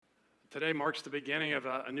Today marks the beginning of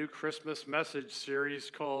a new Christmas message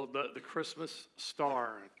series called the Christmas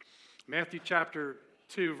Star. Matthew chapter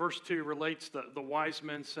 2, verse 2 relates the wise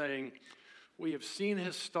men saying, "We have seen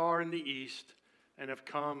his star in the east and have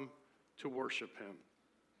come to worship him."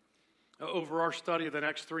 Over our study of the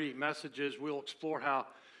next three messages, we'll explore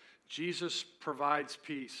how Jesus provides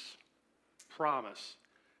peace, promise,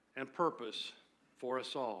 and purpose for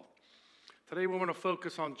us all. Today we want to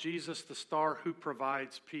focus on Jesus, the star who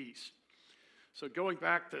provides peace. So going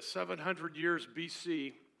back to 700 years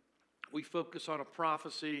BC, we focus on a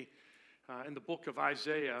prophecy in the book of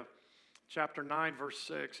Isaiah, chapter 9, verse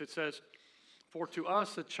 6. It says, "For to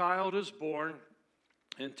us a child is born,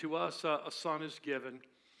 and to us a son is given,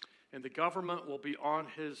 and the government will be on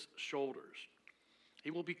his shoulders. He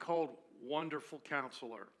will be called Wonderful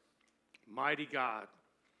Counselor, Mighty God,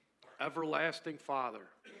 Everlasting Father,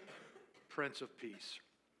 Prince of Peace."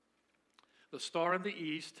 The star in the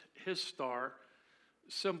east, his star,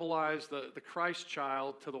 symbolized the Christ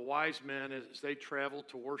child to the wise men as they traveled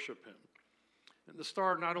to worship him. And the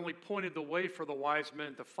star not only pointed the way for the wise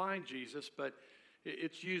men to find Jesus, but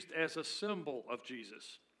it's used as a symbol of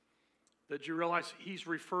Jesus. Did you realize he's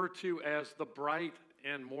referred to as the bright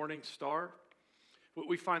and morning star?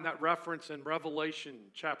 We find that reference in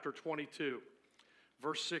Revelation chapter 22,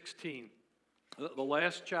 verse 16. The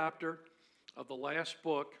last chapter of the last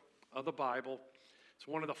book of the Bible. It's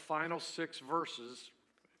one of the final 6 verses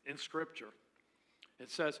in Scripture. It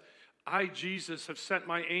says, "I, Jesus, have sent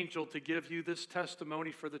my angel to give you this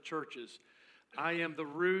testimony for the churches. I am the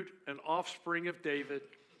root and offspring of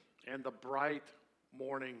David and the bright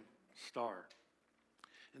morning star."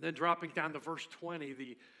 And then dropping down to verse 20,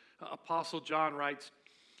 the Apostle John writes,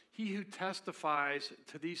 "He who testifies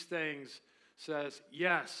to these things says,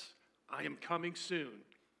 'Yes, I am coming soon.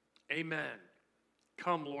 Amen.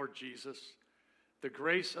 Come, Lord Jesus.' The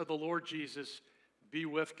grace of the Lord Jesus be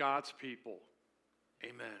with God's people.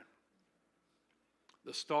 Amen."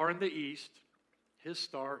 The star in the east, his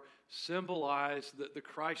star, symbolized the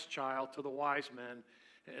Christ child to the wise men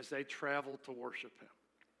as they traveled to worship him.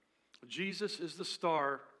 Jesus is the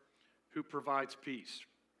star who provides peace.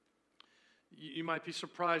 You might be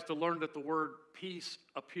surprised to learn that the word peace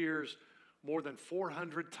appears more than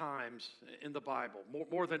 400 times in the Bible,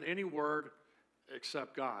 more than any word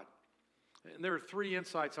except God. And there are 3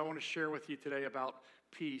 insights I want to share with you today about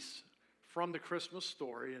peace from the Christmas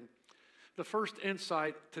story. And the first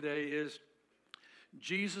insight today is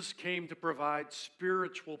Jesus came to provide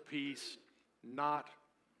spiritual peace, not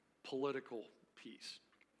political peace.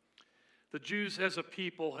 The Jews as a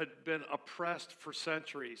people had been oppressed for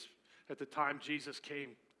centuries at the time Jesus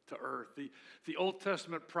came to earth. The Old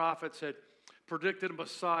Testament prophets had predicted a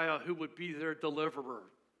Messiah who would be their deliverer.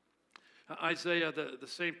 Isaiah, the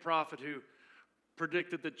same prophet who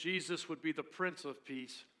predicted that Jesus would be the Prince of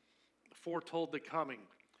Peace, foretold the coming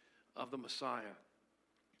of the Messiah.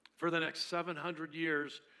 For the next 700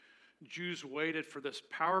 years, Jews waited for this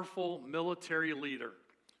powerful military leader,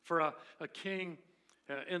 for a king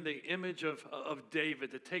in the image of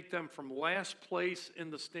David to take them from last place in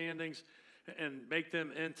the standings and make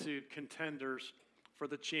them into contenders for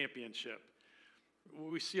the championship.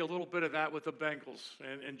 We see a little bit of that with the Bengals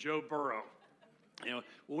and Joe Burrow.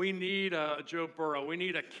 We need Joe Burrow. We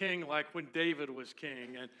need a king like when David was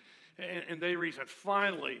king. And they reason,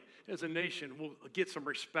 finally, as a nation, we'll get some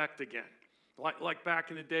respect again. Like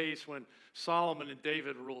back in the days when Solomon and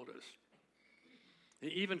David ruled us.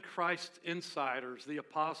 Even Christ insiders, the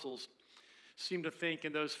apostles, seem to think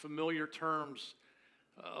in those familiar terms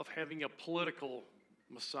of having a political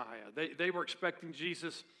Messiah. They were expecting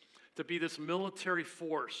Jesus to be this military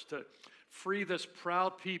force, to free this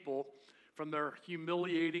proud people from their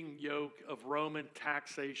humiliating yoke of Roman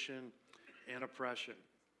taxation and oppression.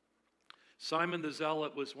 Simon the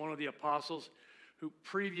Zealot was one of the apostles who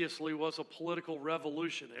previously was a political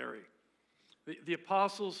revolutionary. The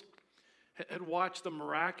apostles had watched the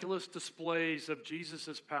miraculous displays of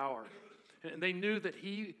Jesus' power, and they knew that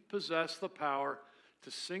he possessed the power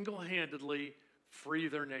to single-handedly free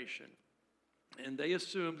their nation. And they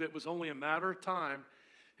assumed it was only a matter of time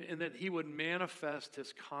and that he would manifest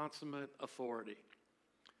his consummate authority.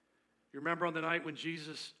 You remember on the night when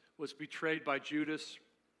Jesus was betrayed by Judas,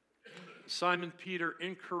 Simon Peter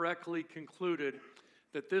incorrectly concluded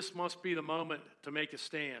that this must be the moment to make a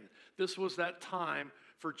stand. This was that time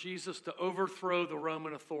for Jesus to overthrow the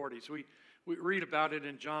Roman authorities. We read about it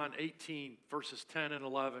in John 18, verses 10 and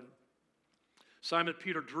 11. Simon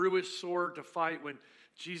Peter drew his sword to fight when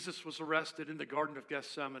Jesus was arrested in the Garden of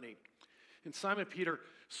Gethsemane. And Simon Peter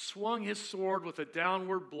swung his sword with a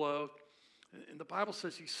downward blow And the Bible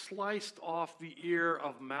says he sliced off the ear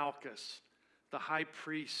of Malchus, the high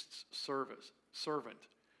priest's servant.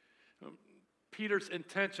 Peter's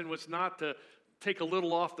intention was not to take a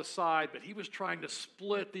little off the side, but he was trying to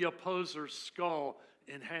split the opposer's skull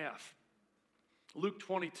in half. Luke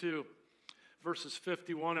 22, verses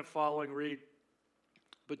 51 and following read,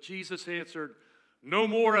 "But Jesus answered, 'No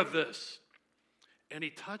more of this.' And he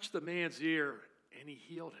touched the man's ear and he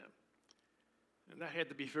healed him." And that had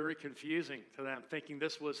to be very confusing to them, thinking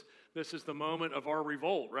this is the moment of our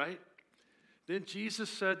revolt, right? Then Jesus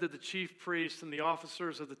said to the chief priests and the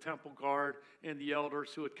officers of the temple guard and the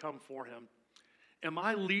elders who had come for him, "Am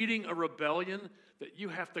I leading a rebellion that you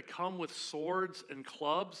have to come with swords and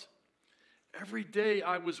clubs? Every day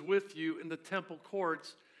I was with you in the temple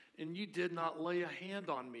courts, and you did not lay a hand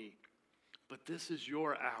on me. But this is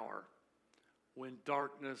your hour when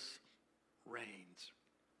darkness reigns."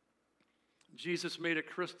 Jesus made it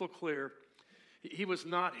crystal clear. He was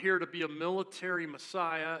not here to be a military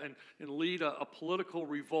Messiah and lead a political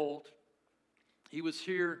revolt. He was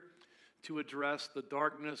here to address the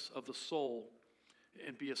darkness of the soul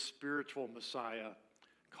and be a spiritual Messiah,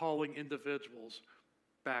 calling individuals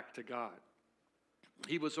back to God.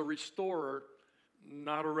 He was a restorer,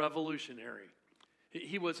 not a revolutionary.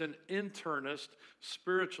 He was an internist,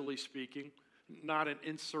 spiritually speaking, not an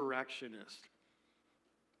insurrectionist.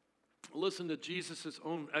 Listen to Jesus'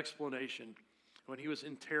 own explanation when he was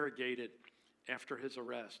interrogated after his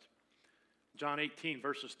arrest. John 18,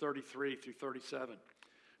 verses 33 through 37.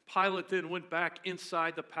 Pilate then went back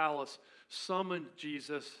inside the palace, summoned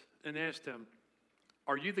Jesus, and asked him,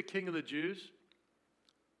 "Are you the king of the Jews?"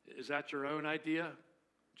 "Is that your own idea?"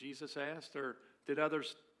 Jesus asked, "or did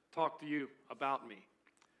others talk to you about me?"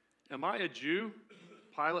 "Am I a Jew?"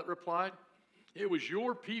 Pilate replied. "It was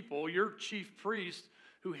your people, your chief priests,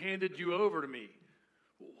 who handed you over to me.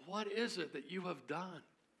 What is it that you have done?"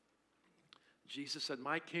 Jesus said,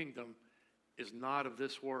 "My kingdom is not of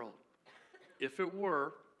this world. If it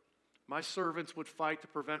were, my servants would fight to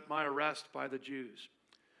prevent my arrest by the Jews.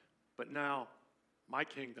 But now, my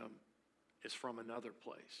kingdom is from another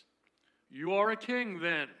place." "You are a king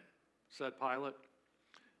then," said Pilate.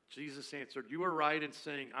 Jesus answered, "You are right in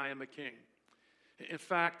saying I am a king. In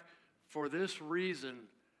fact, for this reason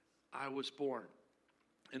I was born.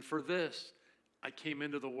 And for this I came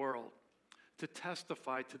into the world, to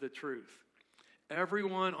testify to the truth.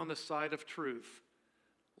 Everyone on the side of truth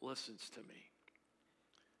listens to me."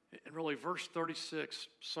 And really, verse 36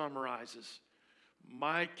 summarizes,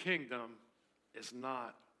 my kingdom is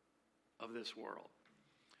not of this world.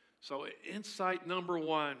 So insight number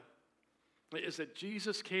one is that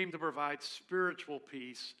Jesus came to provide spiritual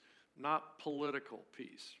peace, not political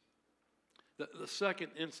peace. The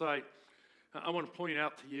second insight I want to point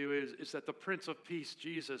out to you is that the Prince of Peace,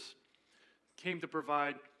 Jesus, came to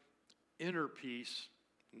provide inner peace,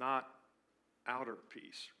 not outer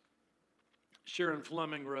peace. Sharon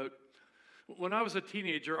Fleming wrote, "When I was a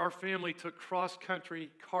teenager, our family took cross-country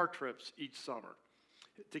car trips each summer.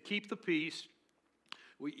 To keep the peace,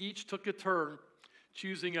 we each took a turn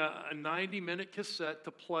choosing a 90-minute cassette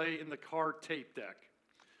to play in the car tape deck.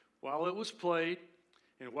 While it was played,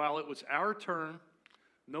 and while it was our turn,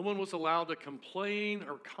 no one was allowed to complain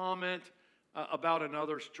or comment about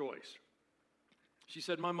another's choice." She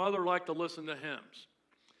said, "My mother liked to listen to hymns.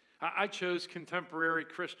 I chose contemporary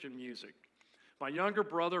Christian music. My younger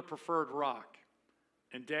brother preferred rock.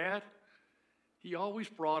 And Dad, he always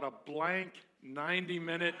brought a blank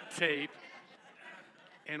 90-minute tape,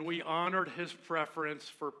 and we honored his preference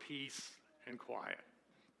for peace and quiet."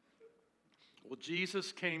 Well,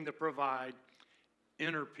 Jesus came to provide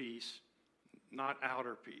inner peace, not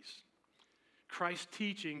outer peace. Christ's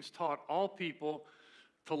teachings taught all people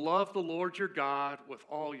to love the Lord your God with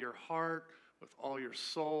all your heart, with all your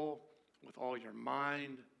soul, with all your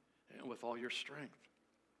mind, and with all your strength.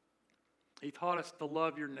 He taught us to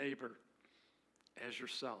love your neighbor as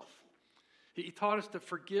yourself. He taught us to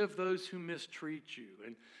forgive those who mistreat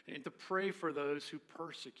you and to pray for those who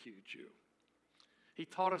persecute you. He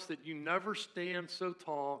taught us that you never stand so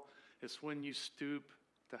tall as when you stoop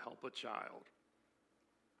to help a child.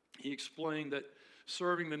 He explained that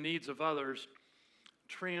serving the needs of others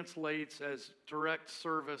translates as direct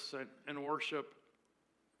service and worship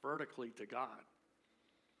vertically to God.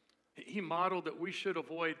 He modeled that we should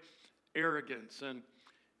avoid arrogance and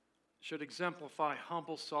should exemplify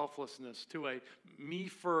humble selflessness to a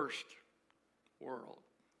me-first world.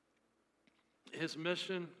 His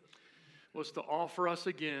mission was to offer us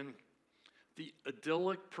again the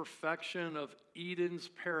idyllic perfection of Eden's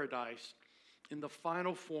paradise in the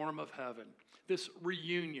final form of heaven, this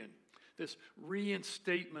reunion, this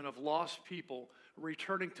reinstatement of lost people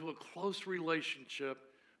returning to a close relationship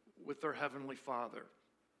with their Heavenly Father.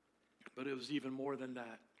 But it was even more than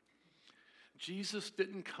that. Jesus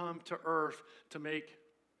didn't come to earth to make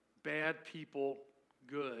bad people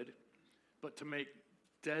good, but to make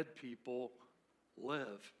dead people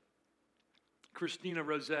live. Christina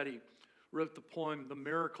Rossetti wrote the poem, The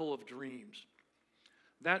Miracle of Dreams.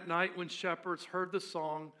 That night when shepherds heard the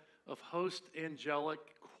song of host angelic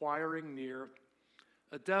choiring near,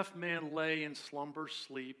 a deaf man lay in slumber's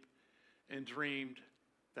sleep and dreamed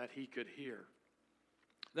that he could hear.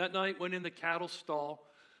 That night when in the cattle stall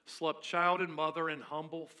slept child and mother in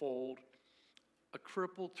humble fold, a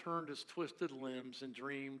cripple turned his twisted limbs and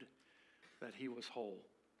dreamed that he was whole.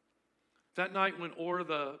 That night when o'er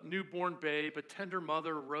the newborn babe a tender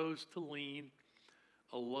mother rose to lean,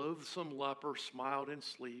 a loathsome leper smiled in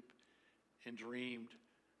sleep and dreamed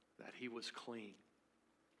that he was clean.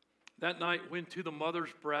 That night when to the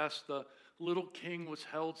mother's breast the little king was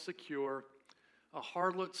held secure, a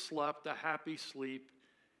harlot slept a happy sleep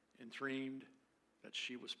and dreamed that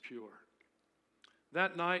she was pure.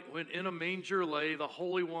 That night when in a manger lay the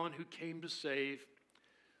Holy One who came to save,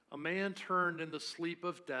 a man turned in the sleep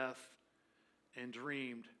of death and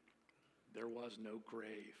dreamed there was no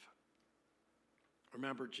grave.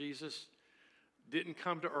 Remember, Jesus didn't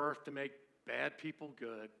come to earth to make bad people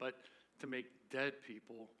good, but to make dead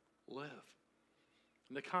people live.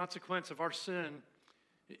 And the consequence of our sin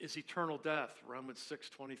is eternal death, Romans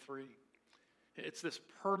 6:23. It's this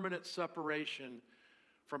permanent separation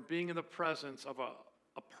from being in the presence of a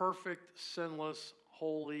perfect, sinless,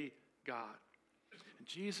 holy God. And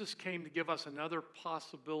Jesus came to give us another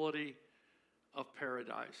possibility of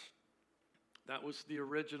paradise. That was the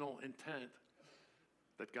original intent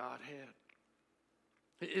that God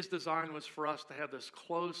had. His design was for us to have this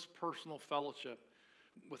close personal fellowship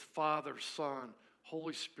with Father, Son,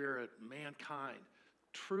 Holy Spirit, mankind,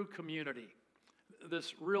 true community,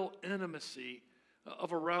 this real intimacy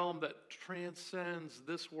of a realm that transcends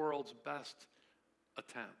this world's best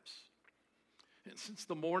attempts. And since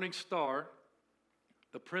the morning star,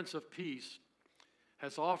 the Prince of Peace,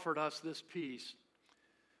 has offered us this peace,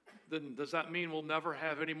 then does that mean we'll never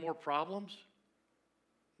have any more problems?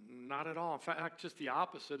 Not at all. In fact, just the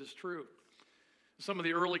opposite is true. Some of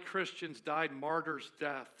the early Christians died martyrs'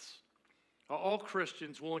 deaths. All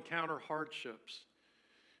Christians will encounter hardships.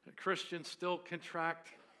 Christians still contract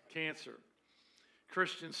cancer.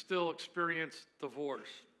 Christians still experience divorce.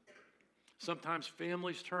 Sometimes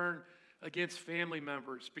families turn against family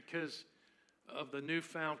members because of the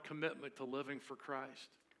newfound commitment to living for Christ.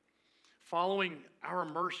 Following our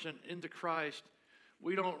immersion into Christ,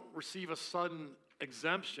 we don't receive a sudden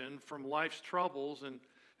exemption from life's troubles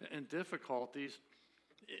and difficulties.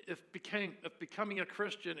 If becoming a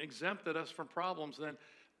Christian exempted us from problems, then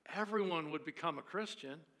everyone would become a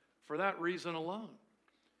Christian for that reason alone.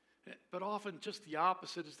 But often just the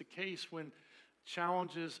opposite is the case when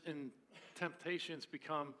challenges and temptations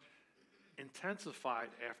become intensified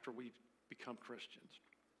after we become Christians.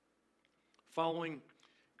 Following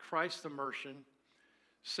Christ's immersion,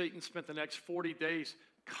 Satan spent the next 40 days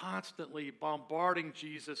constantly bombarding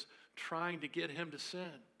Jesus, trying to get him to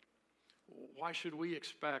sin. Why should we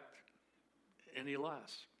expect any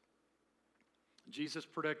less? Jesus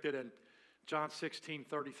predicted in John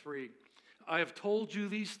 16:33, I have told you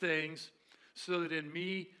these things so that in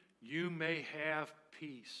me you may have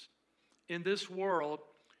peace. In this world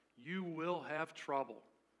you will have trouble,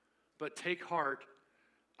 but take heart,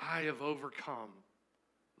 I have overcome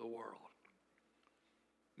the world.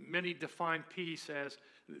 Many define peace as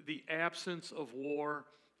the absence of war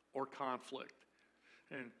or conflict.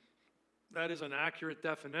 And that is an accurate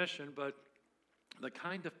definition, but the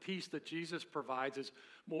kind of peace that Jesus provides is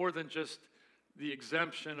more than just the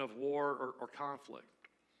exemption of war or conflict.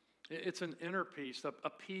 It's an inner peace, a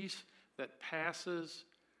peace that passes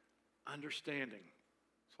understanding.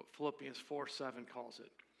 That's what Philippians 4:7 calls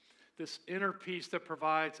it. This inner peace that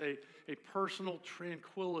provides a personal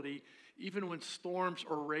tranquility even when storms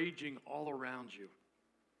are raging all around you.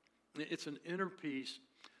 It's an inner peace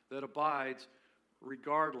that abides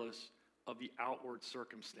regardless of the outward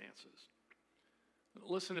circumstances.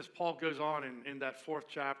 Listen as Paul goes on in that 4th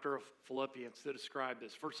chapter of Philippians to describe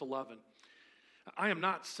this. Verse 11, I am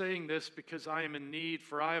not saying this because I am in need,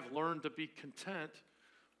 for I have learned to be content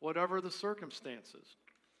whatever the circumstances.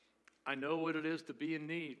 I know what it is to be in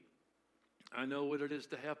need. I know what it is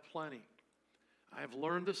to have plenty. I have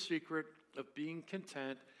learned the secret of being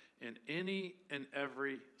content in any and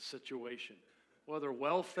every situation, whether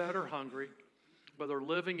well-fed or hungry, whether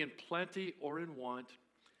living in plenty or in want.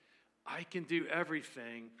 I can do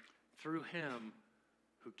everything through him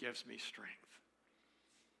who gives me strength.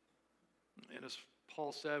 And as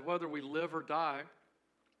Paul said, whether we live or die,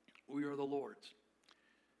 we are the Lord's.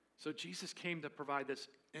 So Jesus came to provide this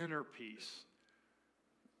inner peace,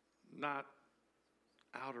 not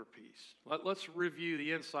outer peace. Let's review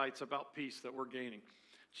the insights about peace that we're gaining.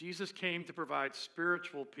 Jesus came to provide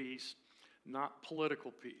spiritual peace, not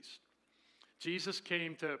political peace. Jesus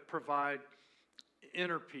came to provide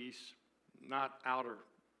inner peace, not outer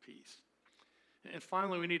peace. And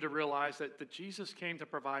finally, we need to realize that Jesus came to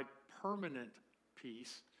provide permanent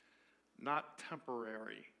peace, not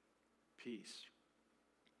temporary peace.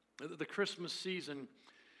 The Christmas season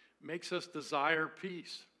makes us desire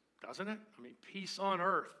peace, doesn't it? I mean, peace on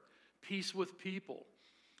earth, peace with people.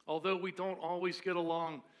 Although we don't always get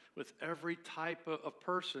along with every type of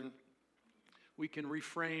person, we can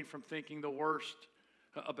refrain from thinking the worst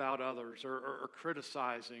about others or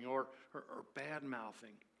criticizing or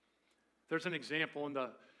bad-mouthing. There's an example in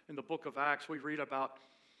the book of Acts. We read about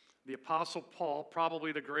the Apostle Paul,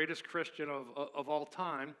 probably the greatest Christian of all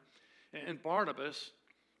time, and Barnabas,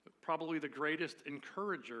 probably the greatest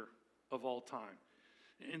encourager of all time.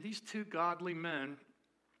 And these two godly men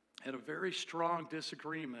had a very strong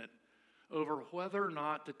disagreement over whether or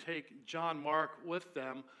not to take John Mark with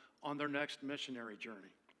them on their next missionary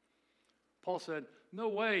journey. Paul said, "No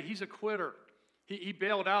way, he's a quitter. He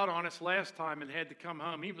bailed out on us last time and had to come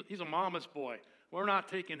home. He's a mama's boy. We're not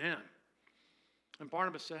taking him." And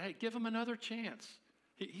Barnabas said, "Hey, give him another chance.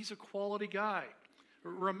 He's a quality guy.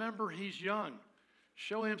 Remember, he's young.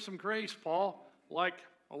 Show him some grace, Paul, like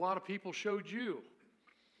a lot of people showed you."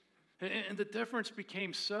 And the difference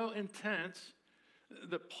became so intense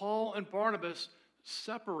that Paul and Barnabas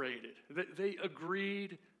separated. They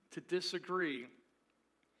agreed to disagree.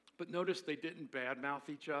 But notice they didn't badmouth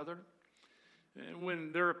each other. And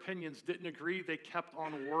when their opinions didn't agree, they kept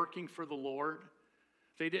on working for the Lord.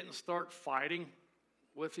 They didn't start fighting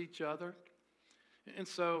with each other. And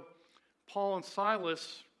so Paul and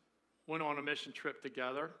Silas went on a mission trip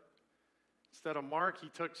together. Instead of Mark, he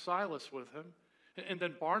took Silas with him. And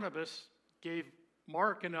then Barnabas gave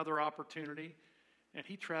Mark another opportunity, and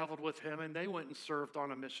he traveled with him, and they went and served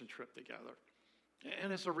on a mission trip together.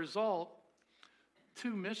 And as a result,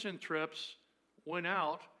 2 mission trips went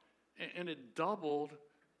out, and it doubled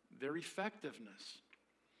their effectiveness.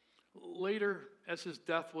 Later, as his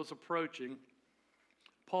death was approaching,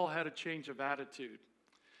 Paul had a change of attitude,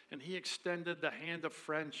 and he extended the hand of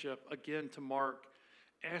friendship again to Mark,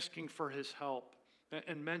 asking for his help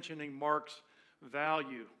and mentioning Mark's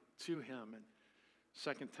value to him in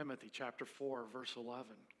 2 Timothy chapter 4, verse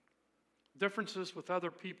 11. Differences with other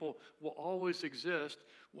people will always exist.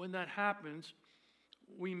 When that happens,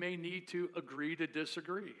 we may need to agree to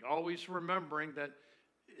disagree, always remembering that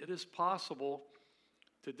it is possible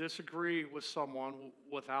to disagree with someone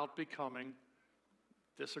without becoming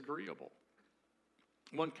disagreeable.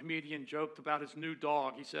 One comedian joked about his new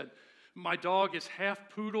dog. He said, "My dog is half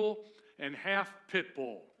poodle and half pit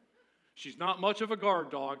bull. She's not much of a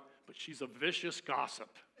guard dog, but she's a vicious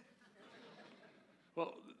gossip."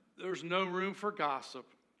 Well, there's no room for gossip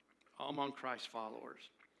among Christ's followers.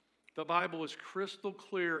 The Bible is crystal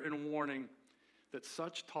clear in warning that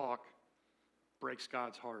such talk breaks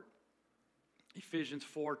God's heart. Ephesians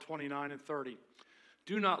 4, 29 and 30.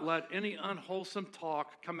 "Do not let any unwholesome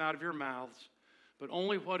talk come out of your mouths, but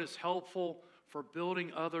only what is helpful for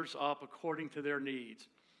building others up according to their needs,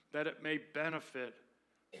 that it may benefit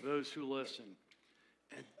those who listen.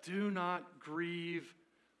 And do not grieve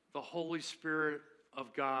the Holy Spirit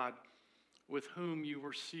of God, with whom you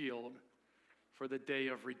were sealed for the day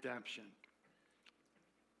of redemption."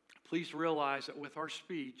 Please realize that with our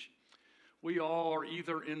speech, we all are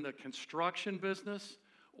either in the construction business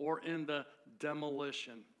or in the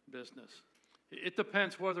demolition business. It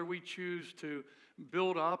depends whether we choose to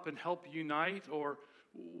build up and help unite or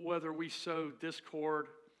whether we sow discord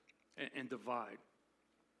and divide.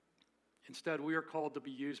 Instead, we are called to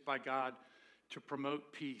be used by God to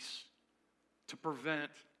promote peace, to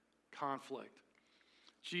prevent conflict.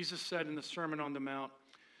 Jesus said in the Sermon on the Mount,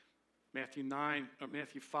 Matthew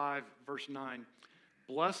 5, verse 9,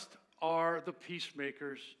 "Blessed are the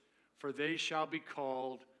peacemakers, for they shall be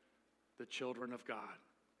called the children of God."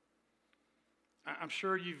 I'm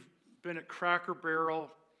sure you've been at Cracker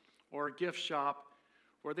Barrel or a gift shop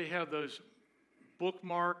where they have those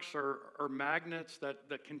bookmarks or magnets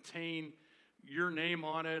that contain your name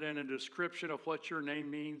on it and a description of what your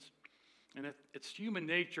name means. And it's human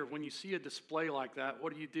nature, when you see a display like that,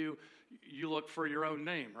 what do? You look for your own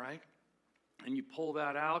name, right? And you pull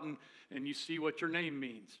that out and you see what your name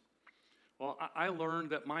means. Well, I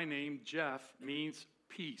learned that my name, Jeff, means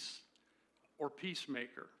peace or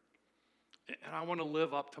peacemaker. And I want to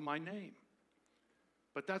live up to my name.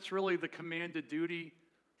 But that's really the commanded duty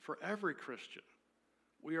for every Christian.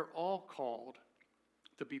 We are all called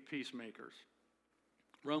to be peacemakers.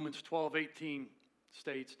 Romans 12:18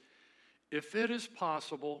 states, if it is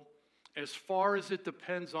possible, as far as it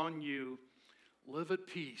depends on you, live at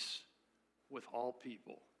peace with all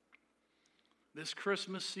people. This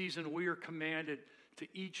Christmas season, we are commanded to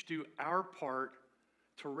each do our part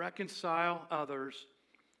to reconcile others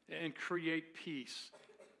and create peace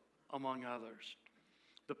among others.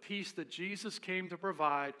 The peace that Jesus came to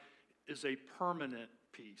provide is a permanent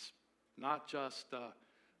peace, not just a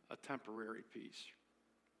temporary peace.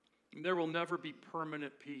 And there will never be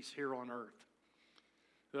permanent peace here on earth.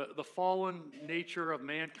 The fallen nature of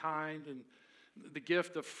mankind and the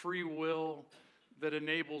gift of free will that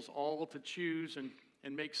enables all to choose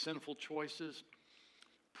and make sinful choices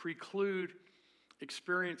preclude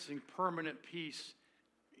experiencing permanent peace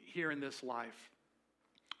here in this life.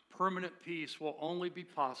 Permanent peace will only be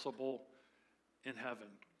possible in heaven.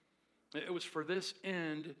 It was for this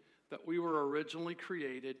end that we were originally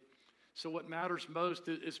created. So what matters most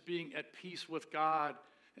is being at peace with God,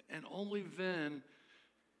 and only then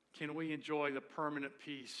can we enjoy the permanent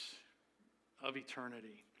peace of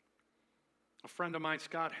eternity. A friend of mine,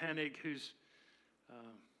 Scott Hennig, whose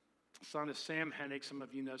son is Sam Hennig, some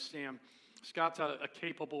of you know Sam. Scott's a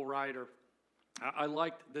capable writer. I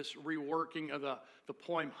liked this reworking of the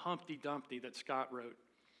poem Humpty Dumpty that Scott wrote.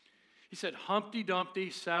 He said, Humpty Dumpty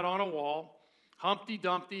sat on a wall. Humpty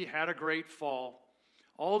Dumpty had a great fall.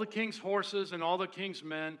 All the king's horses and all the king's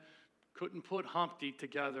men couldn't put Humpty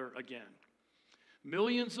together again.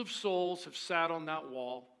 Millions of souls have sat on that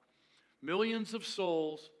wall. Millions of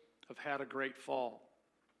souls have had a great fall.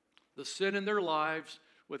 The sin in their lives,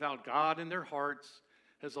 without God in their hearts,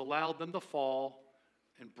 has allowed them to fall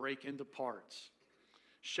and break into parts.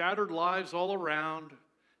 Shattered lives all around,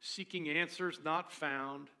 seeking answers not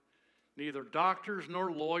found. Neither doctors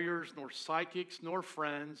nor lawyers nor psychics nor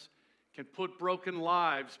friends can put broken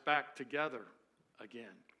lives back together again.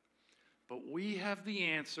 But we have the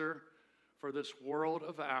answer for this world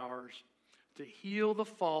of ours to heal the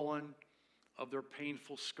fallen of their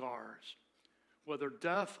painful scars. Whether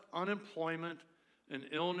death, unemployment, an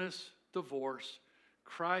illness, divorce,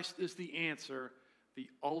 Christ is the answer, the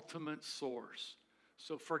ultimate source.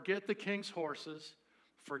 So forget the king's horses,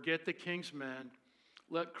 forget the king's men.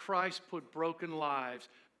 Let Christ put broken lives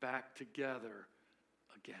back together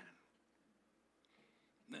again.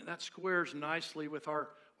 And that squares nicely with our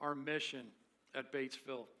mission at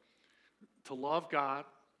Batesville. To love God,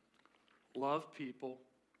 love people,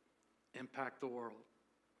 impact the world.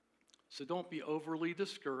 So don't be overly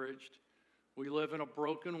discouraged. We live in a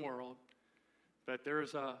broken world, but there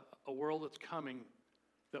is a world that's coming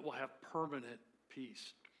that will have permanent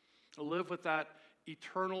peace. To live with that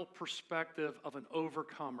eternal perspective of an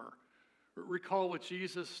overcomer. Recall what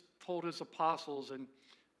Jesus told his apostles in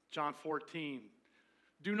John 14.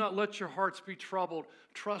 Do not let your hearts be troubled.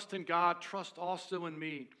 Trust in God. Trust also in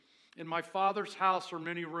me. In my Father's house are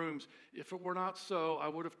many rooms. If it were not so, I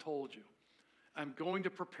would have told you. I'm going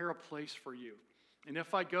to prepare a place for you. And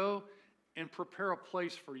if I go and prepare a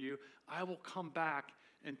place for you, I will come back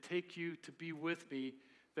and take you to be with me,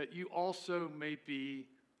 that you also may be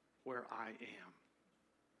where I am.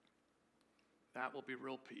 That will be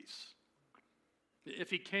real peace. If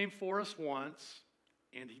he came for us once,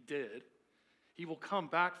 and he did, he will come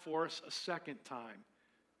back for us a second time,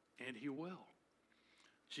 and he will.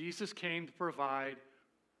 Jesus came to provide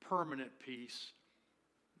permanent peace,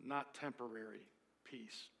 not temporary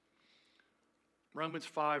peace. Romans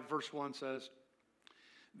 5 verse 1 says,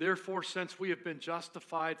 therefore, since we have been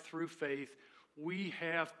justified through faith, we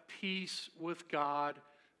have peace with God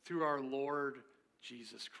through our Lord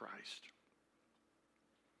Jesus Christ.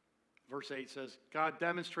 Verse 8 says, God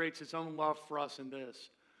demonstrates his own love for us in this.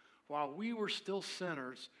 While we were still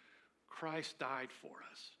sinners, Christ died for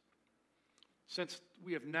us. Since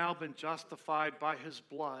we have now been justified by his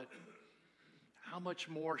blood, how much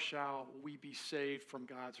more shall we be saved from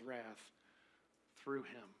God's wrath through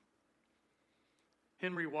him?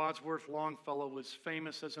 Henry Wadsworth Longfellow was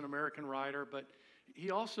famous as an American writer, but he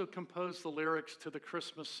also composed the lyrics to the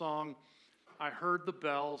Christmas song, I Heard the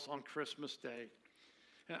Bells on Christmas Day.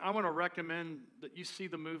 And I want to recommend that you see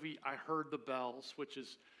the movie I Heard the Bells, which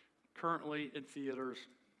is currently in theaters.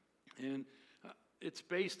 And it's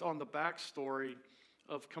based on the backstory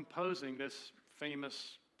of composing this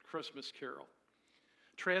famous Christmas carol.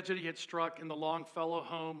 Tragedy had struck in the Longfellow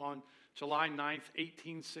home on July 9th,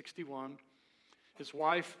 1861. His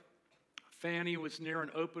wife, Fanny, was near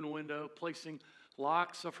an open window, placing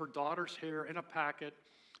locks of her daughter's hair in a packet,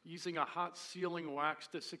 using a hot sealing wax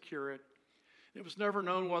to secure it. It was never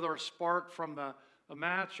known whether a spark from a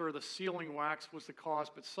match or the sealing wax was the cause,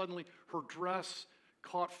 but suddenly her dress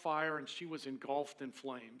caught fire and she was engulfed in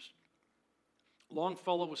flames.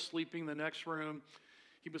 Longfellow was sleeping in the next room.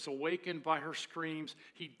 He was awakened by her screams.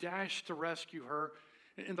 He dashed to rescue her.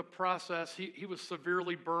 In the process, he was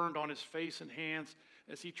severely burned on his face and hands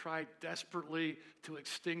as he tried desperately to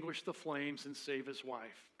extinguish the flames and save his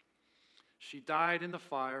wife. She died in the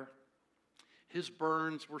fire. His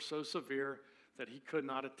burns were so severe that he could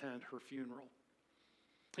not attend her funeral.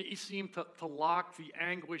 He seemed to lock the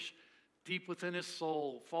anguish deep within his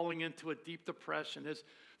soul, falling into a deep depression. His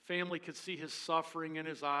family could see his suffering in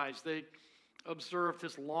his eyes. They observed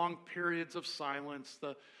his long periods of silence.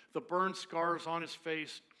 The burn scars on his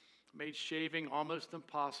face made shaving almost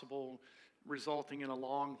impossible, resulting in a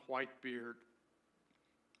long white beard.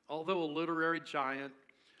 Although a literary giant,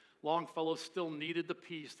 Longfellow still needed the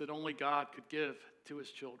peace that only God could give to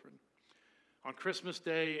his children. On Christmas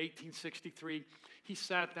Day, 1863, he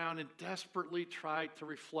sat down and desperately tried to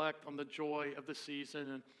reflect on the joy of the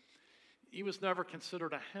season. And he was never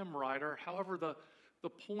considered a hymn writer. However, the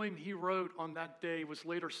poem he wrote on that day was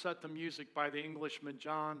later set to music by the Englishman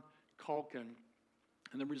John Culkin.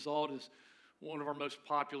 And the result is one of our most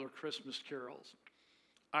popular Christmas carols.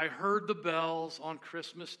 I heard the bells on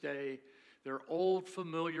Christmas Day, their old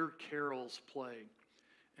familiar carols play.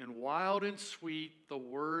 And wild and sweet the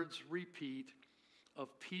words repeat of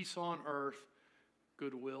peace on earth,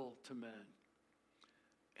 goodwill to men.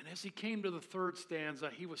 And as he came to the third stanza,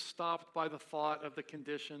 he was stopped by the thought of the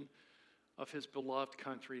condition of his beloved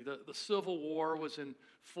country. The Civil War was in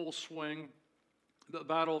full swing. The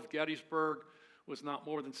Battle of Gettysburg was not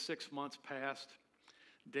more than 6 months past.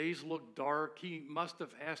 Days looked dark. He must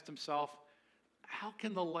have asked himself, how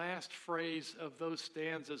can the last phrase of those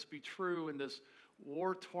stanzas be true in this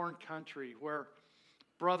war-torn country where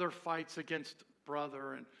brother fights against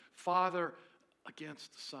brother and father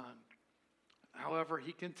against son? However,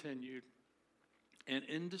 he continued, and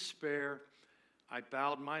in despair, I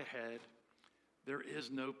bowed my head. There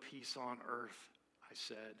is no peace on earth, I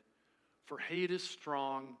said, for hate is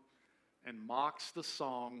strong and mocks the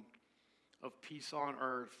song of peace on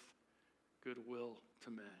earth, goodwill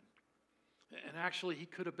to men. And actually, he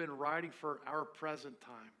could have been writing for our present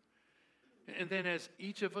time. And then, as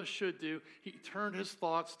each of us should do, he turned his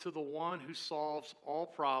thoughts to the one who solves all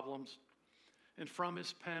problems, and from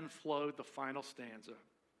his pen flowed the final stanza.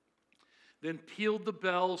 Then pealed the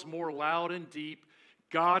bells more loud and deep.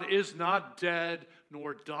 God is not dead,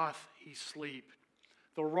 nor doth he sleep.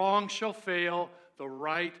 The wrong shall fail, the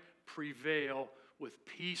right prevail, with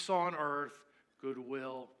peace on earth,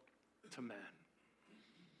 goodwill to men.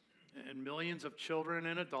 And millions of children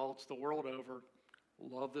and adults the world over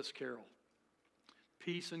love this carol.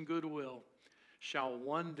 Peace and goodwill shall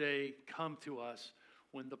one day come to us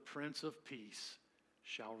when the Prince of Peace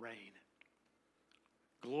shall reign.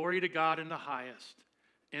 Glory to God in the highest,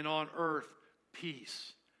 and on earth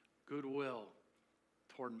peace, goodwill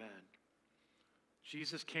toward men.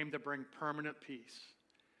 Jesus came to bring permanent peace,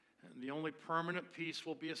 and the only permanent peace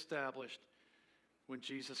will be established when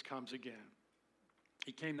Jesus comes again.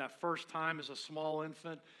 He came that first time as a small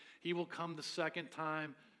infant. He will come the second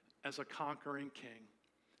time as a conquering king.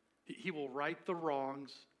 He will right the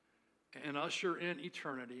wrongs and usher in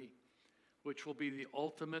eternity, which will be the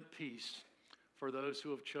ultimate peace for those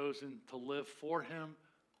who have chosen to live for him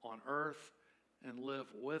on earth and live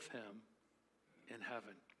with him in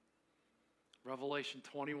heaven. Revelation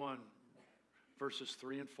 21, verses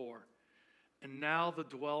 3 and 4. And now the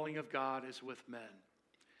dwelling of God is with men,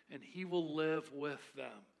 and he will live with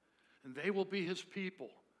them, and they will be his people,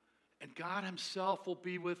 and God himself will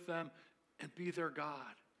be with them and be their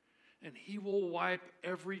God. And he will wipe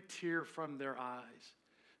every tear from their eyes.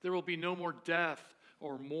 There will be no more death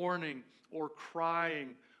or mourning or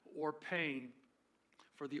crying or pain,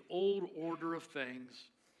 for the old order of things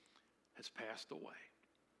has passed away.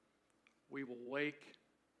 We will wake,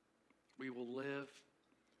 we will live,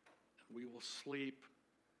 and we will sleep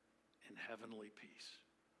in heavenly peace.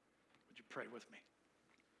 Would you pray with me?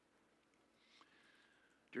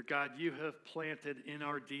 Dear God, you have planted in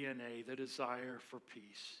our DNA the desire for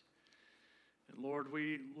peace. And Lord,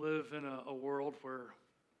 we live in a world where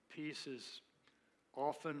peace is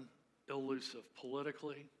often elusive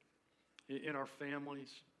politically, in our families,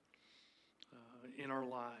 in our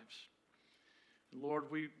lives. And Lord,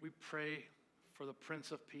 we pray for the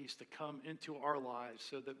Prince of Peace to come into our lives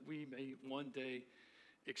so that we may one day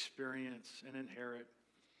experience and inherit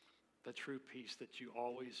the true peace that you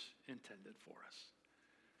always intended for us.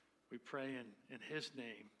 We pray in his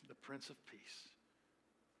name, the Prince of Peace,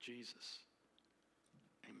 Jesus.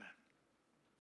 Amen.